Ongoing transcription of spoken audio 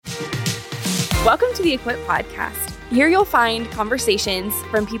Welcome to the Equip Podcast. Here you'll find conversations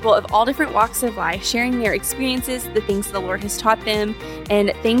from people of all different walks of life, sharing their experiences, the things the Lord has taught them,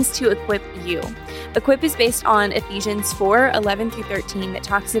 and things to equip you. Equip is based on Ephesians 4:11-13 that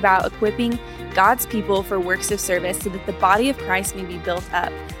talks about equipping God's people for works of service so that the body of Christ may be built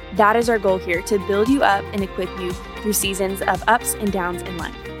up. That is our goal here, to build you up and equip you through seasons of ups and downs in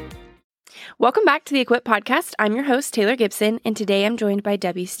life. Welcome back to the Equip Podcast. I'm your host, Taylor Gibson, and today I'm joined by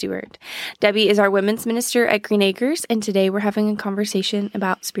Debbie Stewart. Debbie is our women's minister at Green Acres, and today we're having a conversation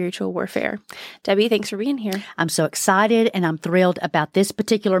about spiritual warfare. Debbie, thanks for being here. I'm so excited, and I'm thrilled about this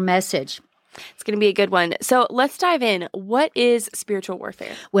particular message. It's going to be a good one. So let's dive in. What is spiritual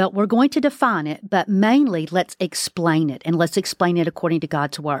warfare? Well, we're going to define it, but mainly let's explain it, and let's explain it according to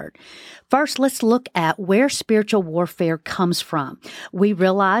God's Word. First, let's look at where spiritual warfare comes from. We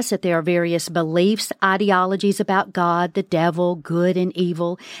realize that there are various beliefs, ideologies about God, the devil, good and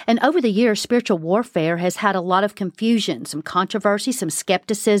evil. And over the years, spiritual warfare has had a lot of confusion, some controversy, some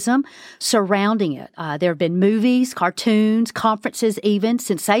skepticism surrounding it. There have been movies, cartoons, conferences even,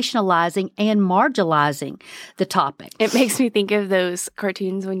 sensationalizing and marginalizing the topic. It makes me think of those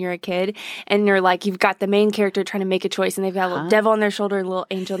cartoons when you're a kid and you're like, you've got the main character trying to make a choice and they've got a little devil on their shoulder and a little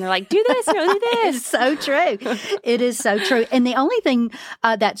angel and they're like, do this, no, do this. It's so true. It is so true. And the only thing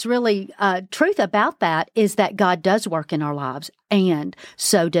that's really truth about that is that God does work in our lives, and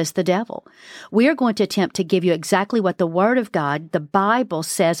so does the devil. We are going to attempt to give you exactly what the Word of God, the Bible,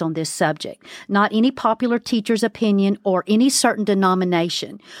 says on this subject, not any popular teacher's opinion or any certain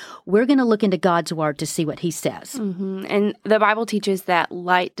denomination. We're going to look into God's Word to see what He says. Mm-hmm. And the Bible teaches that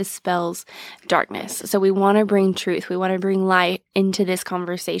light dispels darkness. So we want to bring truth. We want to bring light into this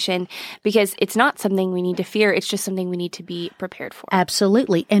conversation because it's not something we need to fear. It's just something we need to be prepared for.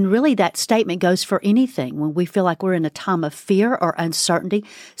 Absolutely. And really that statement goes for anything. When we feel like we're in a time of fear or uncertainty,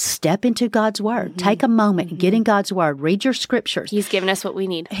 step into God's Word. Mm-hmm. Take a moment and get in God's Word. Read your scriptures. He's given us what we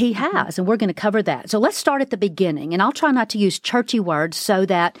need. He has, and we're going to cover that. So let's start at the beginning, and I'll try not to use churchy words so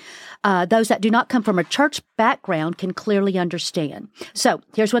that those that do not come from a church background can clearly understand. So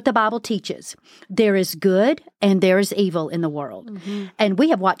here's what the Bible teaches. There is good and there is evil in the world. Mm-hmm. And we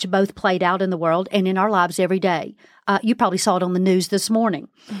have watched both played out in the world and in our lives every day. You probably saw it on the news this morning.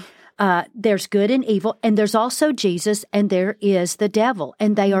 There's good and evil, and there's also Jesus, and there is the devil,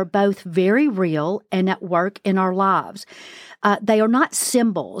 and they are both very real and at work in our lives. They are not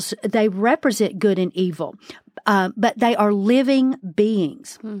symbols. They represent good and evil, but they are living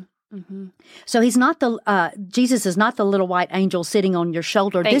beings. Mm-hmm. So he's not Jesus is not the little white angel sitting on your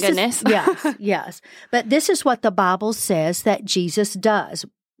shoulder. Thank goodness. Yes. But this is what the Bible says that Jesus does.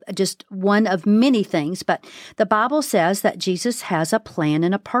 Just one of many things, but the Bible says that Jesus has a plan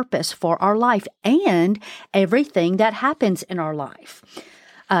and a purpose for our life and everything that happens in our life.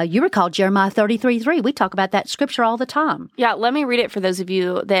 You recall Jeremiah 33:3. We talk about that scripture all the time. Yeah, let me read it for those of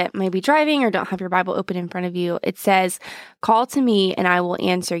you that may be driving or don't have your Bible open in front of you. It says, "Call to me and I will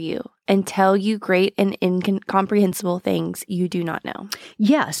answer you and tell you great and incomprehensible things you do not know."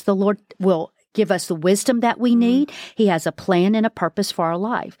 Yes, the Lord will give us the wisdom that we need. He has a plan and a purpose for our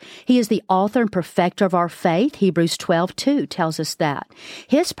life. He is the author and perfecter of our faith. Hebrews 12:2 tells us that.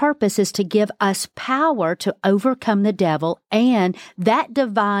 His purpose is to give us power to overcome the devil, and that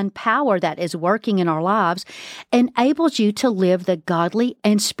divine power that is working in our lives enables you to live the godly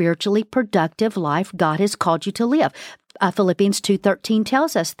and spiritually productive life God has called you to live. Philippians 2:13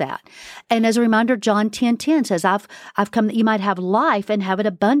 tells us that. And as a reminder, John 10:10 says, I've come that you might have life and have it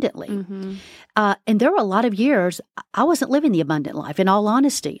abundantly. Mm-hmm. And there were a lot of years I wasn't living the abundant life, in all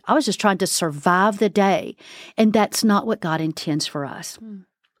honesty. I was just trying to survive the day. And that's not what God intends for us. Mm.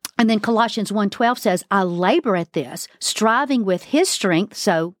 And then Colossians 1:12 says, I labor at this, striving with His strength,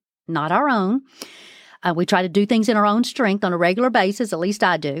 so not our own. We try to do things in our own strength on a regular basis, at least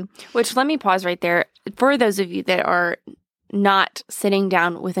I do. Which, let me pause right there. For those of you that are not sitting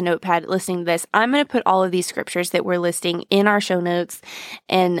down with a notepad listening to this, I'm going to put all of these scriptures that we're listing in our show notes,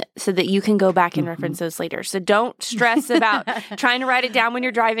 and so that you can go back and reference those later. So don't stress about trying to write it down when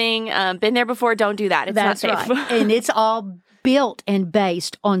you're driving. Been there before, don't do that. It's That's not safe. Right. And it's all built and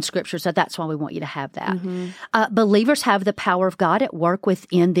based on Scripture, so that's why we want you to have that. Mm-hmm. Believers have the power of God at work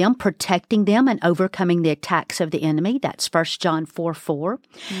within them, protecting them and overcoming the attacks of the enemy. That's 1 John 4:4.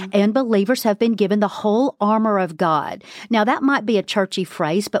 Mm-hmm. And believers have been given the whole armor of God. Now, that might be a churchy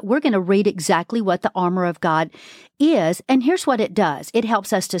phrase, but we're going to read exactly what the armor of God is, and here's what it does. It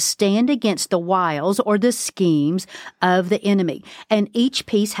helps us to stand against the wiles or the schemes of the enemy. And each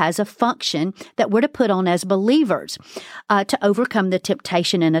piece has a function that we're to put on as believers to overcome the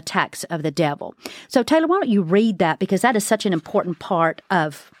temptation and attacks of the devil. So, Taylor, why don't you read that? Because that is such an important part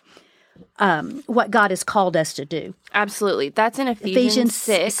of what God has called us to do. Absolutely. That's in Ephesians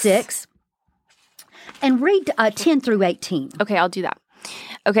 6. And read 10 through 18. Okay, I'll do that.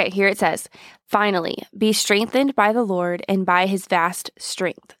 Okay, here it says, "Finally, be strengthened by the Lord and by his vast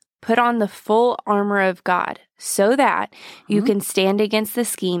strength. Put on the full armor of God, so that you can stand against the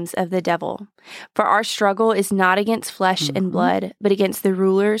schemes of the devil. For our struggle is not against flesh and blood, but against the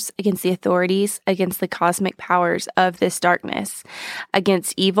rulers, against the authorities, against the cosmic powers of this darkness,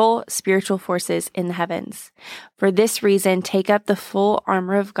 against evil spiritual forces in the heavens. For this reason, take up the full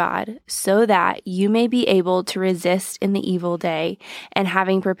armor of God, so that you may be able to resist in the evil day, and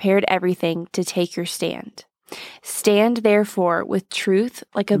having prepared everything, to take your stand. Stand therefore with truth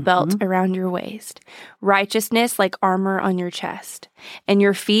like a belt around your waist, righteousness like armor on your chest, and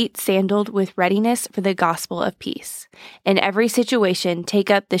your feet sandaled with readiness for the gospel of peace. In every situation,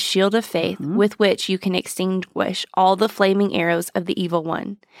 take up the shield of faith with which you can extinguish all the flaming arrows of the evil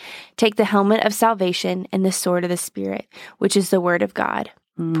one. Take the helmet of salvation and the sword of the Spirit, which is the word of God.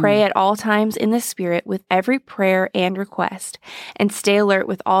 Pray at all times in the Spirit with every prayer and request, and stay alert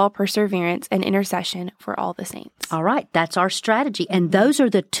with all perseverance and intercession for all the saints." All right, that's our strategy. And those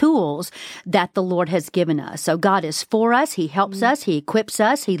are the tools that the Lord has given us. So God is for us. He helps us. He equips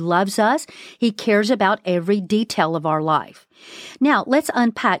us. He loves us. He cares about every detail of our life. Now, let's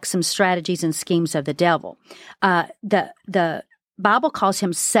unpack some strategies and schemes of the devil. The Bible calls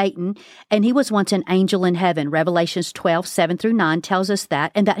him Satan, and he was once an angel in heaven. Revelations 12, 7 through 9 tells us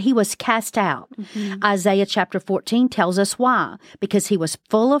that, and that he was cast out. Isaiah chapter 14 tells us why. Because he was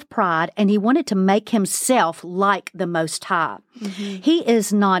full of pride, and he wanted to make himself like the Most High. He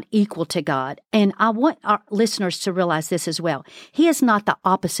is not equal to God, and I want our listeners to realize this as well. He is not the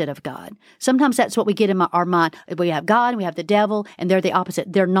opposite of God. Sometimes that's what we get in our mind. We have God, and we have the devil, and they're the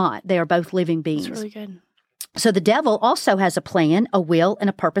opposite. They're not. They are both living beings. That's really good. So the devil also has a plan, a will, and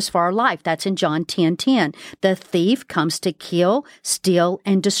a purpose for our life. That's in John 10:10. The thief comes to kill, steal,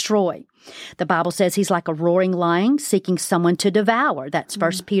 and destroy. The Bible says he's like a roaring lion seeking someone to devour. That's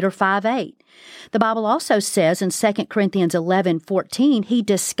 1 Peter 5:8. The Bible also says in 2 Corinthians 11:14, he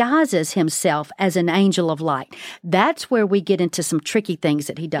disguises himself as an angel of light. That's where we get into some tricky things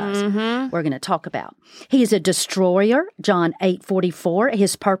that he does. We're going to talk about. He is a destroyer, John 8:44.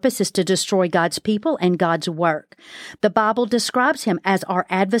 His purpose is to destroy God's people and God's work. The Bible describes him as our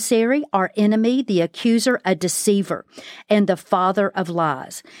adversary, our enemy, the accuser, a deceiver, and the father of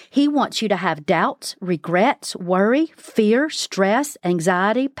lies. He wants you to have doubts, regrets, worry, fear, stress,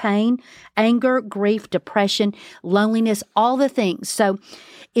 anxiety, pain, anger, grief, depression, loneliness, all the things. So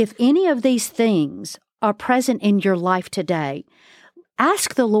if any of these things are present in your life today,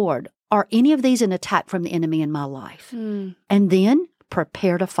 ask the Lord, are any of these an attack from the enemy in my life? And then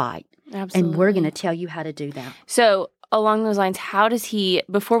prepare to fight. Absolutely. And we're going to tell you how to do that. So along those lines, how does he,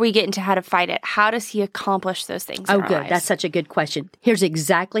 before we get into how to fight it, how does he accomplish those things in our good. lives? That's such a good question. Here's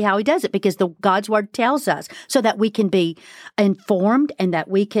exactly how he does it, because God's word tells us so that we can be informed and that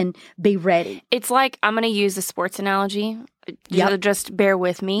we can be ready. It's like, I'm going to use a sports analogy. Just bear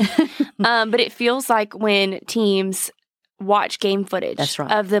with me. But it feels like when teams watch game footage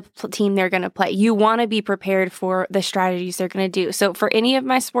of the team they're going to play. You want to be prepared for the strategies they're going to do. So for any of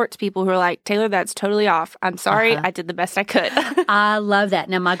my sports people who are like, Taylor, that's totally off. I'm sorry. I did the best I could. I love that.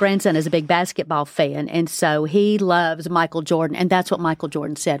 Now, my grandson is a big basketball fan, and so he loves Michael Jordan, and that's what Michael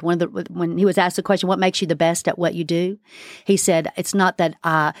Jordan said. When he was asked the question, what makes you the best at what you do? He said, it's not that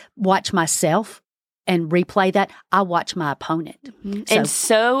I watch myself and replay that, I watch my opponent. And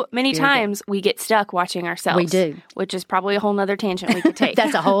so many times we get stuck watching ourselves. We do. Which is probably a whole nother tangent we could take.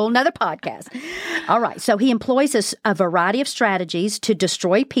 That's a whole nother podcast. All right. So he employs a variety of strategies to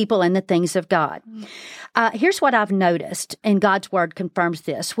destroy people and the things of God. Here's what I've noticed, and God's word confirms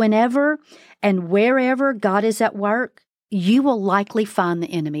this. Whenever and wherever God is at work, you will likely find the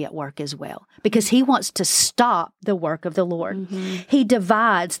enemy at work as well, because he wants to stop the work of the Lord. He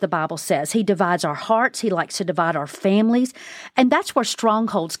divides, the Bible says. He divides our hearts. He likes to divide our families. And that's where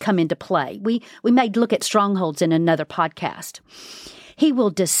strongholds come into play. We may look at strongholds in another podcast. He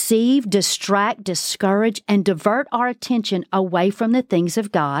will deceive, distract, discourage, and divert our attention away from the things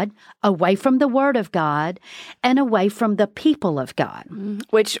of God, away from the Word of God, and away from the people of God.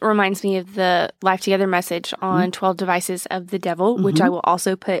 Which reminds me of the Life Together message on 12 Devices of the Devil, which I will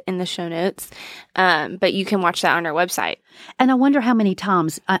also put in the show notes. But you can watch that on our website. And I wonder how many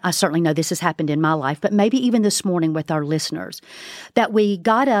times, I certainly know this has happened in my life, but maybe even this morning with our listeners, that we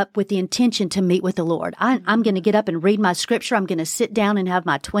got up with the intention to meet with the Lord. I'm going to get up and read my scripture. I'm going to sit down and have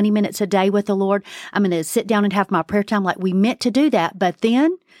my 20 minutes a day with the Lord. I'm going to sit down and have my prayer time like we meant to do that. But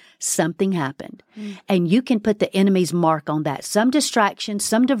then something happened. And you can put the enemy's mark on that. Some distraction,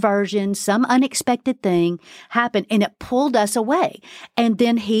 some diversion, some unexpected thing happened, and it pulled us away. And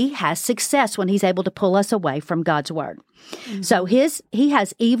then he has success when he's able to pull us away from God's word. So he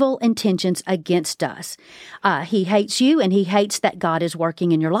has evil intentions against us. He hates you, and he hates that God is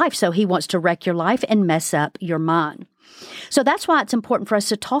working in your life. So he wants to wreck your life and mess up your mind. So that's why it's important for us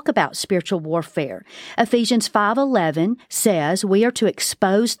to talk about spiritual warfare. Ephesians 5:11 says we are to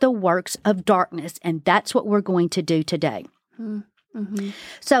expose the works of darkness, and that's what we're going to do today.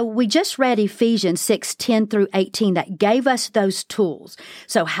 So we just read Ephesians 6:10 through 18 that gave us those tools.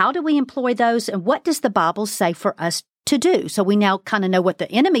 So how do we employ those, and what does the Bible say for us to do? So we now kind of know what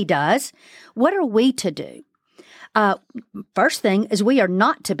the enemy does. What are we to do? First thing is we are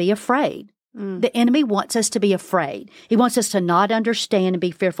not to be afraid. The enemy wants us to be afraid. He wants us to not understand and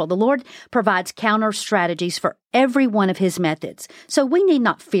be fearful. The Lord provides counter strategies for every one of his methods, so we need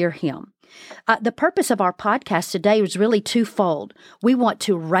not fear him. The purpose of our podcast today is really twofold. We want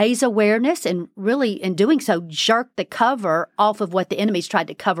to raise awareness and really, in doing so, jerk the cover off of what the enemy's tried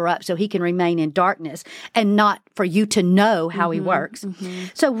to cover up so he can remain in darkness and not for you to know how he works.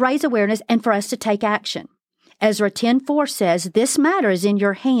 So raise awareness and for us to take action. Ezra 10:4 says, this matter is in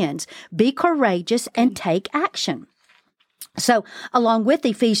your hands. Be courageous and take action. So along with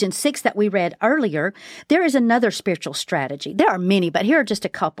Ephesians 6 that we read earlier, there is another spiritual strategy. There are many, but here are just a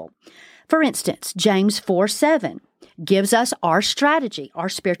couple. For instance, James 4:7 gives us our strategy, our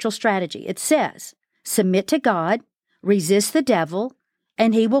spiritual strategy. It says, submit to God, resist the devil,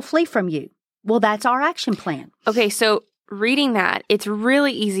 and he will flee from you. Well, that's our action plan. Okay, so reading that, it's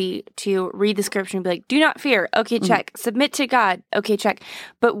really easy to read the scripture and be like, do not fear. Okay, check. Submit to God. Okay, check.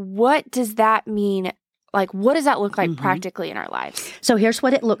 But what does that mean? Like, what does that look like practically in our lives? So here's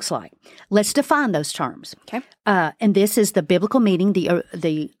what it looks like. Let's define those terms. Okay. And this is the biblical meaning.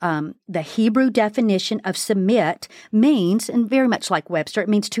 The Hebrew definition of submit means, and very much like Webster, it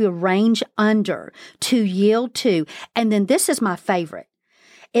means to arrange under, to yield to. And then this is my favorite.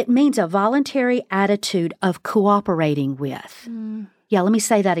 It means a voluntary attitude of cooperating with. Yeah, let me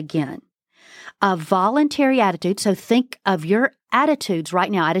say that again. A voluntary attitude. So think of your attitudes right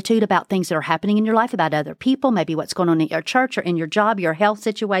now, attitude about things that are happening in your life, about other people, maybe what's going on in your church or in your job, your health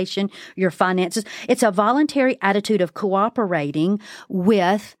situation, your finances. It's a voluntary attitude of cooperating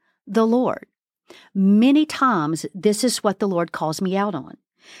with the Lord. Many times, this is what the Lord calls me out on.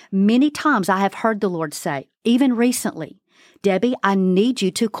 Many times I have heard the Lord say, even recently, Debbie, I need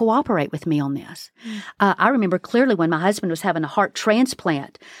you to cooperate with me on this. I remember clearly when my husband was having a heart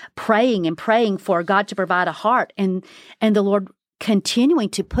transplant, praying and praying for God to provide a heart, and the Lord continuing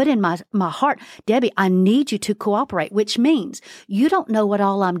to put in my heart, Debbie, I need you to cooperate, which means you don't know what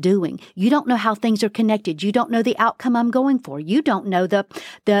all I'm doing. You don't know how things are connected. You don't know the outcome I'm going for. You don't know the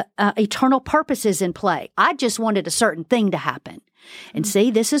eternal purposes in play. I just wanted a certain thing to happen. And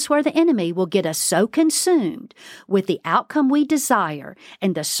see, this is where the enemy will get us so consumed with the outcome we desire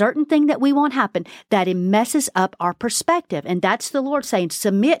and the certain thing that we want happen that it messes up our perspective. And that's the Lord saying,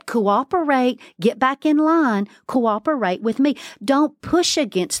 submit, cooperate, get back in line, cooperate with me. Don't push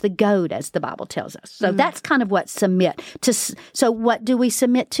against the goad, as the Bible tells us. So that's kind of what submit to. So what do we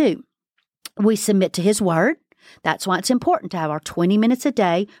submit to? We submit to His Word. That's why it's important to have our 20 minutes a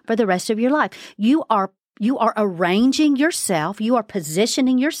day for the rest of your life. You are arranging yourself, you are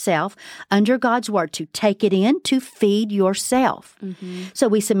positioning yourself under God's Word to take it in, to feed yourself. So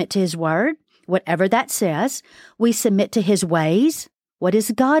we submit to His Word, whatever that says. We submit to His ways. What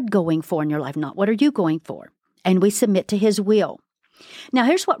is God going for in your life? Not what are you going for? And we submit to His will. Now,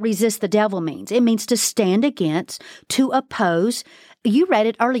 here's what resist the devil means. It means to stand against, to oppose. You read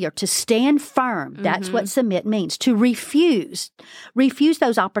it earlier, to stand firm. That's what submit means, to refuse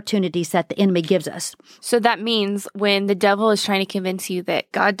those opportunities that the enemy gives us. So that means when the devil is trying to convince you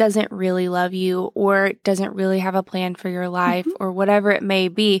that God doesn't really love you or doesn't really have a plan for your life or whatever it may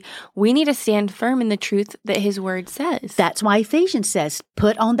be, we need to stand firm in the truth that His Word says. That's why Ephesians says,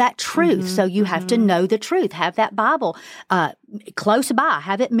 put on that truth. So you have to know the truth. Have that Bible close by.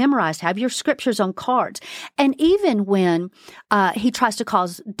 Have it memorized. Have your scriptures on cards. And even when he tries to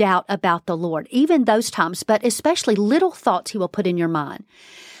cause doubt about the Lord, even those times, but especially little thoughts he will put in your mind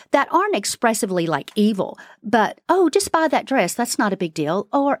that aren't expressively like evil, but, oh, just buy that dress. That's not a big deal.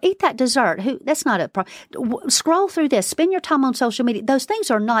 Or eat that dessert. That's not a problem. Scroll through this. Spend your time on social media. Those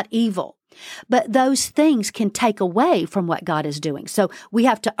things are not evil. But those things can take away from what God is doing. So we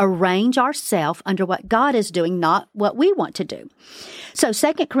have to arrange ourselves under what God is doing, not what we want to do. So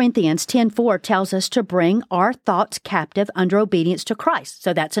 2 Corinthians 10:4 tells us to bring our thoughts captive under obedience to Christ.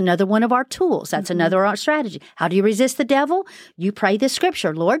 So that's another one of our tools. That's another our strategy. How do you resist the devil? You pray this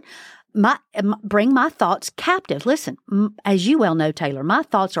scripture, Lord, bring my thoughts captive. Listen, as you well know, Taylor, my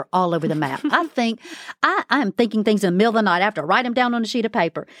thoughts are all over the map. I'm thinking things in the middle of the night. I have to write them down on a sheet of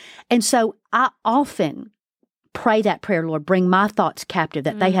paper. And so I often pray that prayer, Lord, bring my thoughts captive,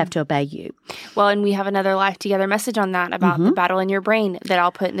 that they have to obey you. Well, and we have another Life Together message on that about the battle in your brain that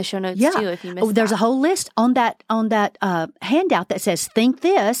I'll put in the show notes too if you missed There's a whole list on that handout that says, think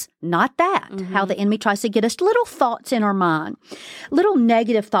this, not that. How the enemy tries to get us little thoughts in our mind, little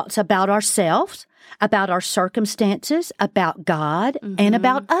negative thoughts about ourselves, about our circumstances, about God, and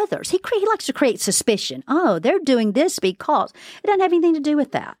about others. He likes to create suspicion. Oh, they're doing this because. It doesn't have anything to do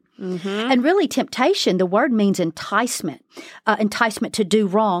with that. And really, temptation, the word means enticement, enticement to do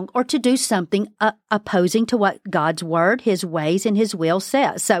wrong or to do something opposing to what God's word, his ways, and his will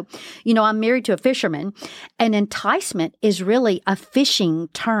says. So, I'm married to a fisherman, and enticement is really a fishing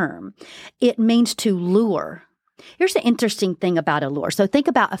term. It means to lure. Here's the interesting thing about a lure. So think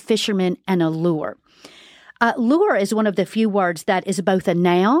about a fisherman and a lure. Lure is one of the few words that is both a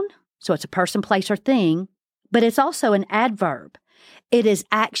noun, so it's a person, place, or thing, but it's also an adverb. It is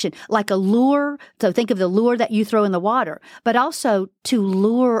action, like a lure. So think of the lure that you throw in the water, but also to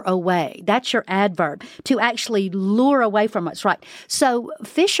lure away. That's your adverb, to actually lure away from what's right. So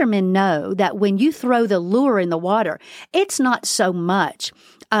fishermen know that when you throw the lure in the water, it's not so much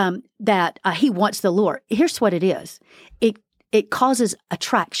that he wants the lure. Here's what it is. It causes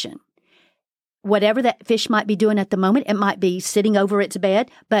attraction. Whatever that fish might be doing at the moment, it might be sitting over its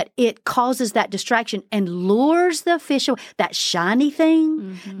bed, but it causes that distraction and lures the fish away. That shiny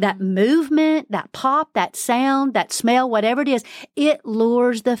thing, that movement, that pop, that sound, that smell, whatever it is, it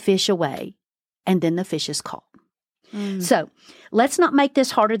lures the fish away, and then the fish is caught. So let's not make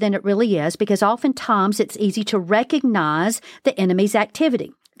this harder than it really is, because oftentimes it's easy to recognize the enemy's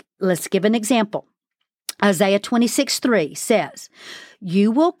activity. Let's give an example. Isaiah 26:3 says,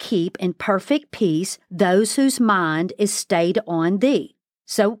 "You will keep in perfect peace those whose mind is stayed on thee."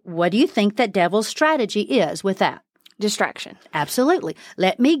 So what do you think the devil's strategy is with that? Distraction. Absolutely.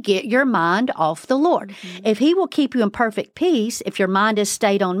 Let me get your mind off the Lord. If he will keep you in perfect peace, if your mind is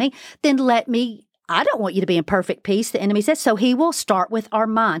stayed on me, then I don't want you to be in perfect peace, the enemy says. So he will start with our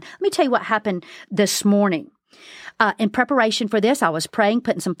mind. Let me tell you what happened this morning. In preparation for this, I was praying,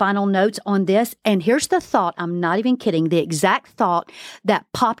 putting some final notes on this, and here's the thought. I'm not even kidding. The exact thought that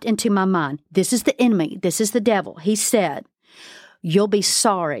popped into my mind. This is the enemy. This is the devil. He said, "You'll be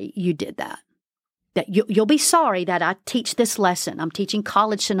sorry you did that. That you'll be sorry that I teach this lesson. I'm teaching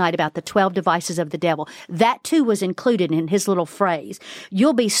college tonight about the 12 devices of the devil." That too was included in his little phrase.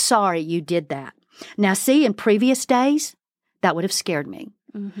 You'll be sorry you did that. Now, see, in previous days, that would have scared me.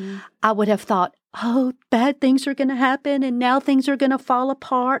 I would have thought, oh, bad things are going to happen, and now things are going to fall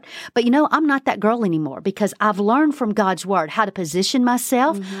apart. But I'm not that girl anymore, because I've learned from God's word how to position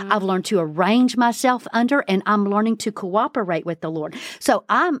myself. I've learned to arrange myself under, and I'm learning to cooperate with the Lord. So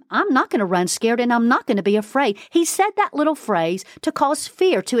I'm not going to run scared, and I'm not going to be afraid. He said that little phrase to cause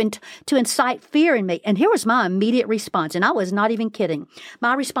fear, to incite fear in me. And here was my immediate response, and I was not even kidding.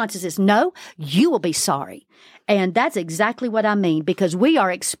 My response is, no, you will be sorry. And that's exactly what I mean, because we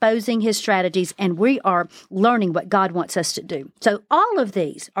are exposing his strategies and we are learning what God wants us to do. So all of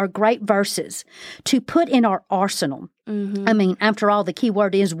these are great verses to put in our arsenal. I mean, after all, the key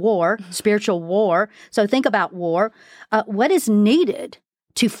word is war, spiritual war. So think about war. What is needed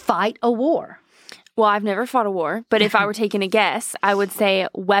to fight a war? Well, I've never fought a war, but if I were taking a guess, I would say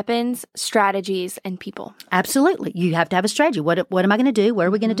weapons, strategies, and people. Absolutely. You have to have a strategy. What am I going to do? Where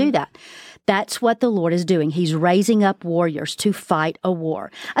are we going to do that? That's what the Lord is doing. He's raising up warriors to fight a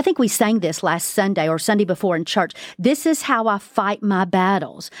war. I think we sang this last Sunday or Sunday before in church. This is how I fight my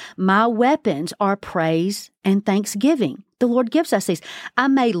battles. My weapons are praise and thanksgiving. The Lord gives us these. I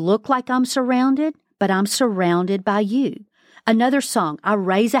may look like I'm surrounded, but I'm surrounded by you. Another song, I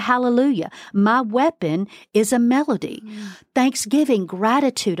raise a hallelujah. My weapon is a melody. Thanksgiving,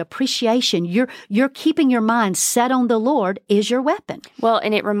 gratitude, appreciation. You're keeping your mind set on the Lord is your weapon. Well,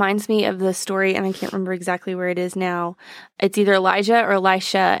 and it reminds me of the story, and I can't remember exactly where it is now. It's either Elijah or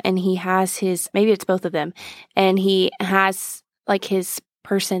Elisha, and he has maybe it's both of them, and he has like his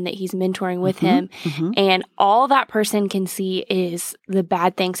person that he's mentoring with him, and all that person can see is the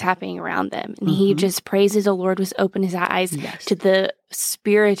bad things happening around them, and he just praises the Lord, was open his eyes to the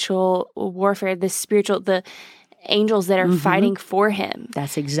spiritual warfare, the angels that are fighting for him.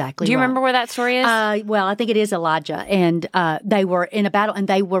 That's exactly right. Do you remember where that story is? Well, I think it is Elijah, and they were in a battle, and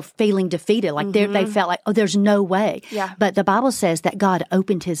they were feeling defeated. Like they felt like, oh, there's no way. Yeah. But the Bible says that God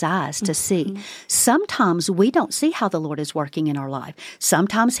opened his eyes to see. Sometimes we don't see how the Lord is working in our life.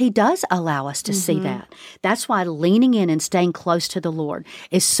 Sometimes he does allow us to see that. That's why leaning in and staying close to the Lord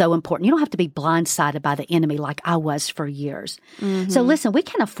is so important. You don't have to be blindsided by the enemy like I was for years. So listen, we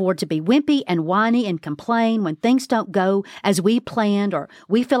can't afford to be wimpy and whiny and complain when things don't go as we planned or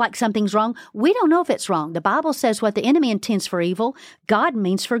we feel like something's wrong. We don't know if it's wrong. The Bible says what the enemy intends for evil, God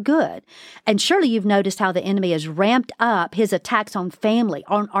means for good. And surely you've noticed how the enemy has ramped up his attacks on family,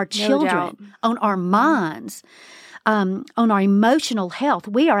 on our children, on our minds. On our emotional health.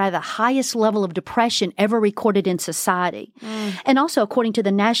 We are at the highest level of depression ever recorded in society. And also, according to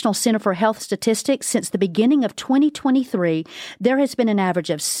the National Center for Health Statistics, since the beginning of 2023, there has been an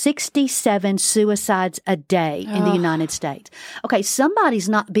average of 67 suicides a day in the United States. Okay, somebody's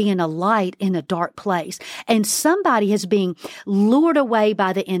not being a light in a dark place, and somebody is being lured away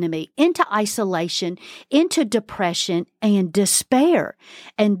by the enemy into isolation, into depression, and despair.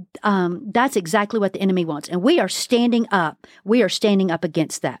 And that's exactly what the enemy wants. And we are standing up. We are standing up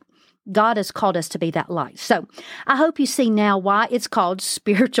against that. God has called us to be that light. So I hope you see now why it's called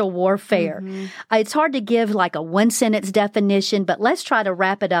spiritual warfare. It's hard to give like a one-sentence definition, but let's try to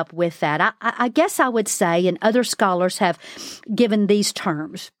wrap it up with that. I guess I would say, and other scholars have given these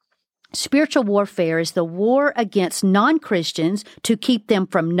terms, spiritual warfare is the war against non-Christians to keep them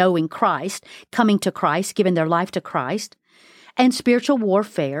from knowing Christ, coming to Christ, giving their life to Christ. And spiritual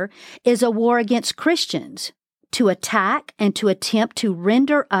warfare is a war against Christians to attack and to attempt to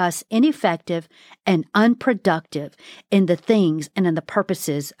render us ineffective and unproductive in the things and in the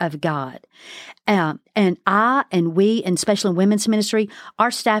purposes of God. And we, and especially in women's ministry, our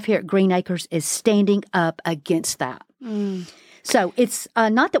staff here at Green Acres is standing up against that. So it's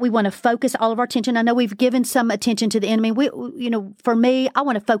not that we want to focus all of our attention. I know we've given some attention to the enemy. For me, I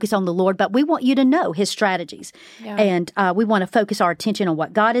want to focus on the Lord, but we want you to know his strategies. Yeah. And we want to focus our attention on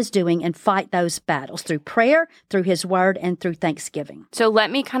what God is doing and fight those battles through prayer, through his word, and through thanksgiving. So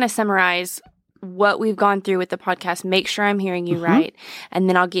let me kind of summarize what we've gone through with the podcast. Make sure I'm hearing you right. And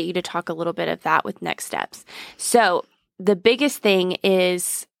then I'll get you to talk a little bit of that with next steps. So the biggest thing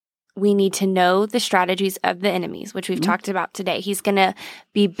is we need to know the strategies of the enemies, which we've talked about today. He's going to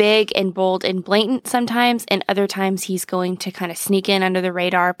be big and bold and blatant sometimes, and other times he's going to kind of sneak in under the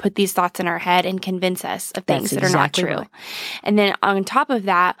radar, put these thoughts in our head, and convince us of things that are not true. Right. And then on top of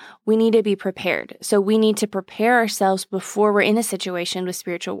that, we need to be prepared. So we need to prepare ourselves before we're in a situation with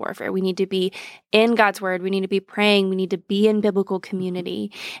spiritual warfare. We need to be in God's word. We need to be praying. We need to be in biblical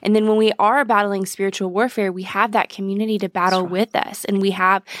community. And then when we are battling spiritual warfare, we have that community to battle with us. And we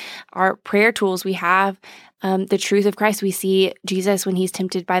have our prayer tools. We have the truth of Christ. We see Jesus when he's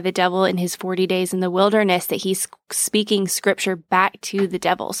tempted by the devil in his 40 days in the wilderness, that he's speaking scripture back to the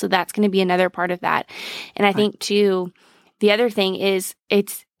devil. So that's going to be another part of that. And I think too, the other thing is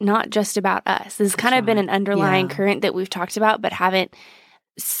it's not just about us. This has kind of been an underlying current that we've talked about, but haven't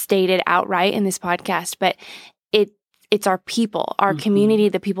stated outright in this podcast. But it's our people, our community,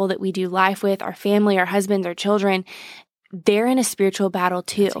 the people that we do life with, our family, our husbands, our children. They're in a spiritual battle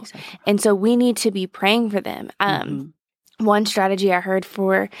too. Exactly. And so we need to be praying for them. One strategy I heard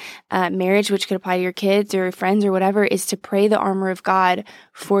for marriage, which could apply to your kids or friends or whatever, is to pray the armor of God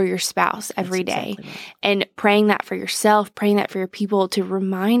for your spouse every day. Exactly right. And praying that for yourself, praying that for your people, to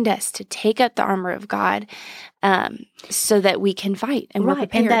remind us to take up the armor of God so that we can fight and we're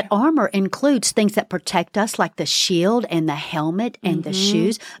prepared. And that armor includes things that protect us, like the shield and the helmet and the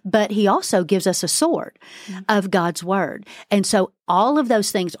shoes, but he also gives us a sword of God's word. And so all of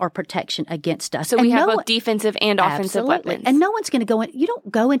those things are protection against us. So we have both defensive and offensive weapons. And no one's going to go in. You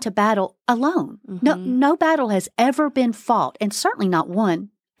don't go into battle alone. No battle has ever been fought, and certainly not won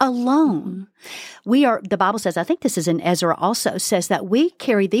alone. The Bible says, I think this is in Ezra also, says that we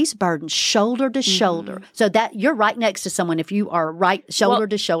carry these burdens shoulder to shoulder. So that you're right next to someone if you are right shoulder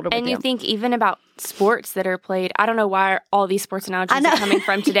to shoulder with them. And you think even about sports that are played, I don't know why all these sports analogies are coming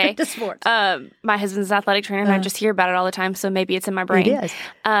from today. The sports. My husband's an athletic trainer and I just hear about it all the time, so maybe it's in my brain. It is.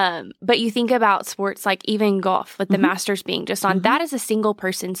 But you think about sports like even golf, with the Masters being just on, that is a single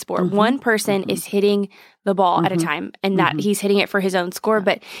person sport. One person is hitting the ball at a time, and that he's hitting it for his own score,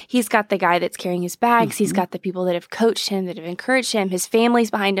 but he's got the guy that's carrying his bags, he's got the people that have coached him, that have encouraged him, his family's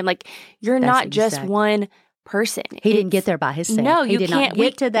behind him. Like, you're not just one person. He didn't get there by himself. No, he did not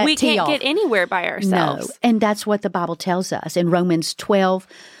get to that we can't get anywhere by ourselves. No, and that's what the Bible tells us in Romans 12,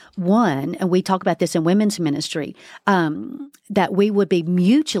 One, and we talk about this in women's ministry, that we would be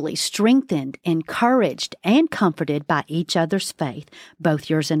mutually strengthened, encouraged, and comforted by each other's faith, both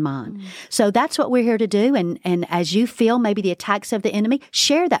yours and mine. So that's what we're here to do. And as you feel maybe the attacks of the enemy,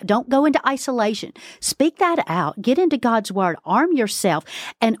 share that. Don't go into isolation. Speak that out. Get into God's Word. Arm yourself.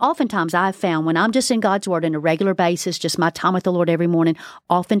 And oftentimes I've found when I'm just in God's Word on a regular basis, just my time with the Lord every morning,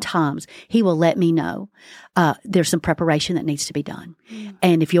 oftentimes He will let me know there's some preparation that needs to be done.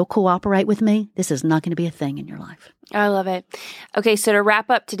 And if you'll cooperate with me, this is not going to be a thing in your life. I love it. Okay, so to wrap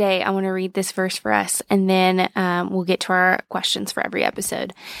up today, I want to read this verse for us, and then we'll get to our questions for every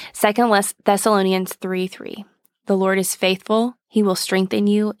episode. 2 Thessalonians 3:3. The Lord is faithful. He will strengthen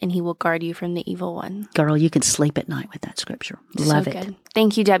you, and He will guard you from the evil one. Girl, you can sleep at night with that scripture. Love it. Good.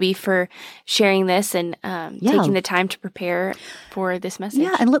 Thank you, Debbie, for sharing this and taking the time to prepare for this message.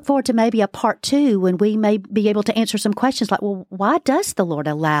 Yeah, and look forward to maybe a part 2 when we may be able to answer some questions like, well, why does the Lord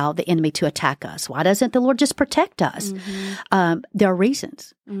allow the enemy to attack us? Why doesn't the Lord just protect us? There are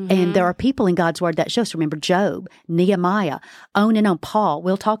reasons. And there are people in God's Word that show us. Remember Job, Nehemiah, on and on. Paul.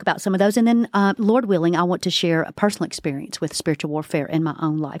 We'll talk about some of those. And then, Lord willing, I want to share a personal experience with spiritual warfare in my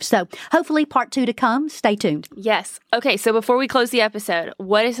own life. So hopefully part 2 to come. Stay tuned. Yes. Okay, so before we close the episode,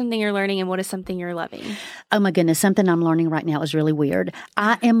 what is something you're learning and what is something you're loving? Oh my goodness, something I'm learning right now is really weird.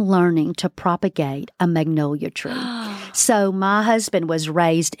 I am learning to propagate a magnolia tree. So my husband was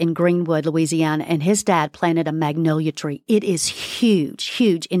raised in Greenwood, Louisiana, and his dad planted a magnolia tree. It is huge,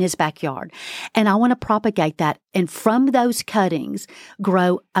 huge in his backyard. And I want to propagate that. And from those cuttings,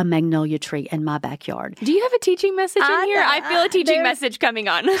 grow a magnolia tree in my backyard. Do you have a teaching message in here? I feel a teaching message coming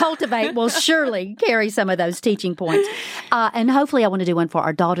on. Cultivate will surely carry some of those teaching points. And hopefully I want to do one for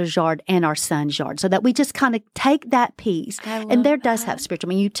our daughter's yard and our son's yard so that we just kind of take that piece. And there does have spiritual.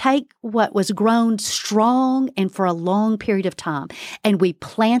 I mean, you take what was grown strong and for a long period of time, and we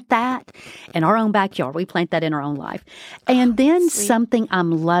plant that in our own backyard. We plant that in our own life. And then something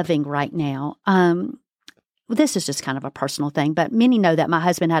I'm loving right now, this is just kind of a personal thing, but many know that my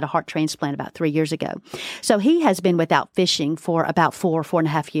husband had a heart transplant about 3 years ago. So he has been without fishing for about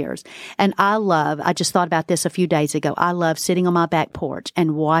 4.5 years. And I just thought about this a few days ago. I love sitting on my back porch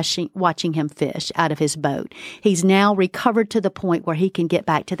and watching him fish out of his boat. He's now recovered to the point where he can get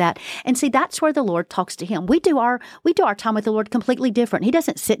back to that. And see, that's where the Lord talks to him. We do our time with the Lord completely different. He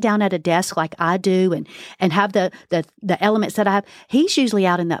doesn't sit down at a desk like I do and have the elements that I have. He's usually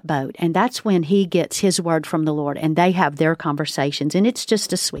out in that boat. And that's when he gets his word from the Lord, and they have their conversations, and it's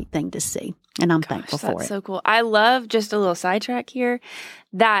just a sweet thing to see, and I'm thankful for it. That's so cool. I love, just a little sidetrack here,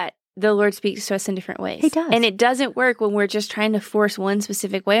 that the Lord speaks to us in different ways. He does. And it doesn't work when we're just trying to force one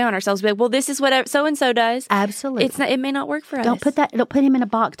specific way on ourselves. But, well, this is what so-and-so does. Absolutely. It may not work for us. Don't put him in a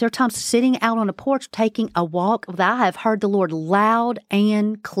box. There are times sitting out on a porch, taking a walk, that I have heard the Lord loud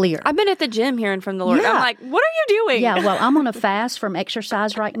and clear. I've been at the gym hearing from the Lord. Yeah. I'm like, what are you doing? Yeah, well, I'm on a fast from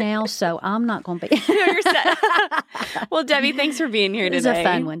exercise right now, so I'm not going to be. You're set. Well, Debbie, thanks for being here today. It was a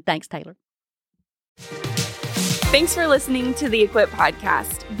fun one. Thanks, Taylor. Thanks for listening to the Equip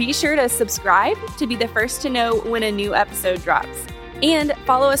Podcast. Be sure to subscribe to be the first to know when a new episode drops. And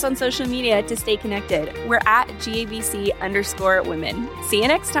follow us on social media to stay connected. We're at GABC_women. See you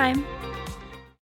next time.